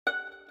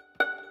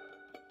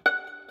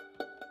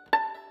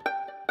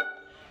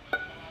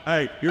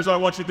Hey, here's what I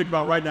want you to think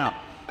about right now.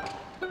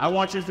 I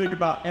want you to think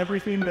about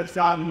everything that's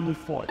gotten you to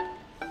this point.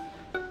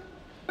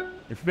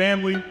 Your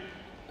family,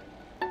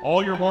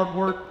 all your hard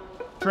work,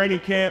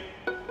 training camp.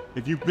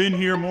 If you've been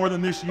here more than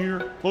this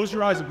year, close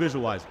your eyes and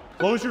visualize it.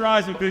 Close your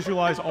eyes and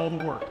visualize all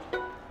the work.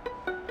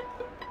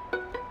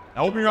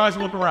 Now open your eyes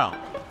and look around.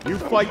 You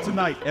fight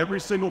tonight,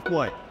 every single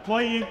play.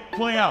 Play in,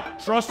 play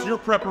out. Trust your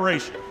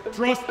preparation.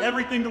 Trust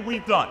everything that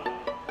we've done.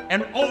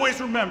 And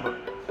always remember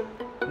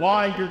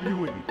why you're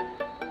doing it.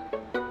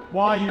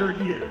 Why you're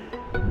here.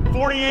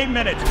 48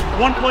 minutes,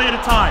 one play at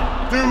a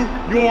time.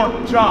 Do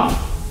your job.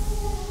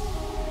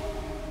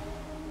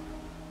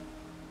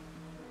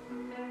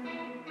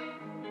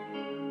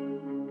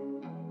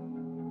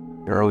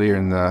 Earlier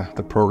in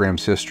the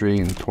program's history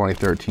in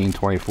 2013,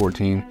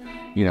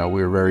 2014, we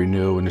were very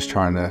new and just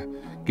trying to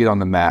get on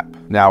the map.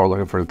 Now we're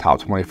looking for the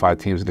top 25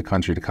 teams in the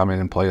country to come in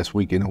and play us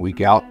week in and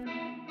week out.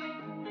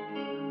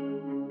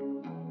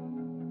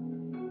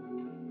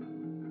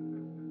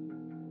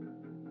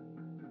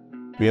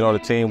 Being on a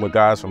team with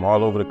guys from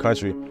all over the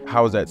country,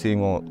 how is that team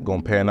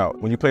going to pan out?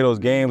 When you play those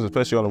games,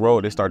 especially on the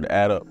road, they start to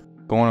add up.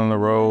 Going on the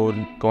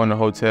road, going to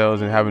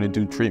hotels and having to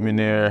do treatment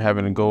there,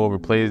 having to go over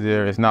plays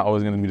there, it's not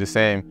always going to be the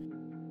same.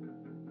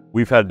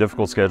 We've had a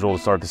difficult schedule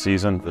to start the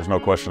season, there's no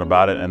question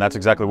about it, and that's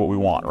exactly what we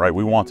want, right?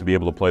 We want to be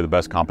able to play the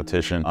best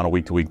competition on a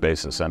week-to-week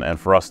basis, and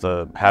for us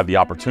to have the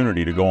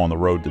opportunity to go on the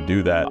road to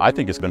do that, I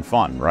think it's been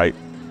fun, right?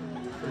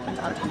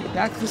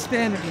 That's the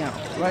standard now,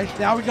 right?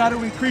 Now we got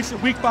to increase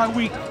it week by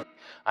week.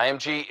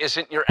 IMG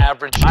isn't your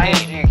average team.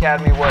 IMG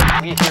Academy,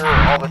 what we hear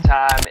all the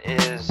time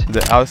is...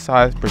 The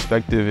outside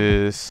perspective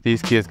is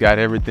these kids got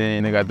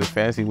everything. They got the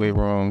fancy weight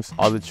rooms,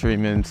 all the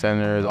treatment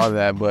centers, all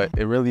that, but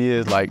it really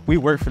is like, we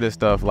work for this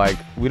stuff. Like,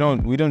 we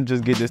don't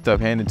just get this stuff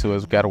handed to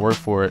us, we got to work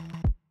for it.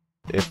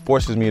 It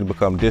forces me to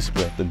become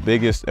disciplined. The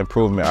biggest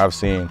improvement I've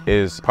seen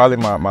is probably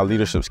my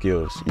leadership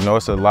skills.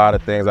 It's a lot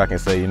of things I can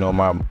say,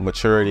 my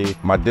maturity,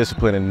 my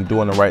discipline in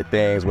doing the right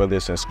things, whether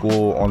it's in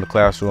school, on the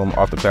classroom,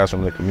 off the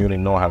classroom, in the community,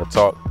 knowing how to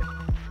talk.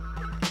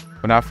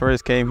 When I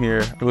first came here,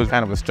 it was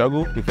kind of a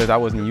struggle because I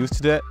wasn't used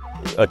to that.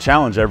 A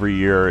challenge every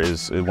year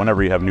is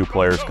whenever you have new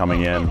players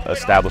coming in,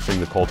 establishing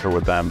the culture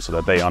with them so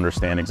that they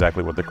understand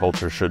exactly what the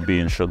culture should be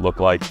and should look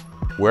like.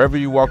 Wherever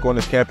you walk on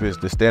this campus,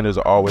 the standards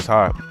are always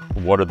high.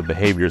 What are the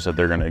behaviors that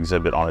they're going to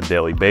exhibit on a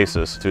daily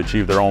basis to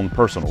achieve their own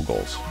personal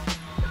goals?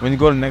 When you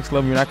go to the next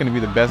level, you're not going to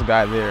be the best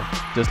guy there.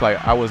 Just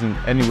like I wasn't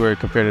anywhere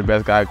compared to the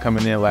best guy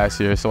coming in last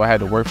year, so I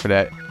had to work for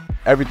that.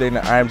 Everything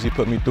that IMG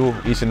put me through,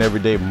 each and every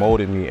day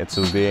molded me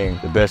into being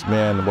the best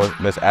man, the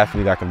best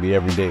athlete I can be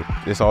every day.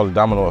 It's all a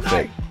domino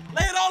effect.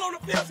 Lay it all on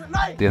the field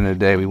tonight. At the end of the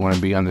day, we want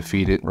to be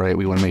undefeated, right?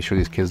 We want to make sure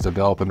these kids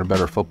develop and are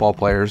better football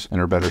players and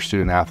are better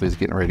student athletes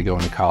getting ready to go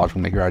into college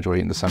when they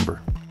graduate in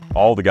December.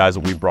 All the guys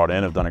that we've brought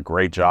in have done a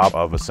great job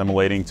of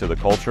assimilating to the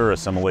culture,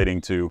 assimilating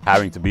to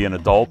having to be an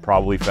adult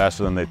probably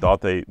faster than they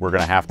thought they were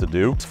going to have to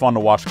do. It's fun to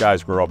watch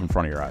guys grow up in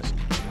front of your eyes.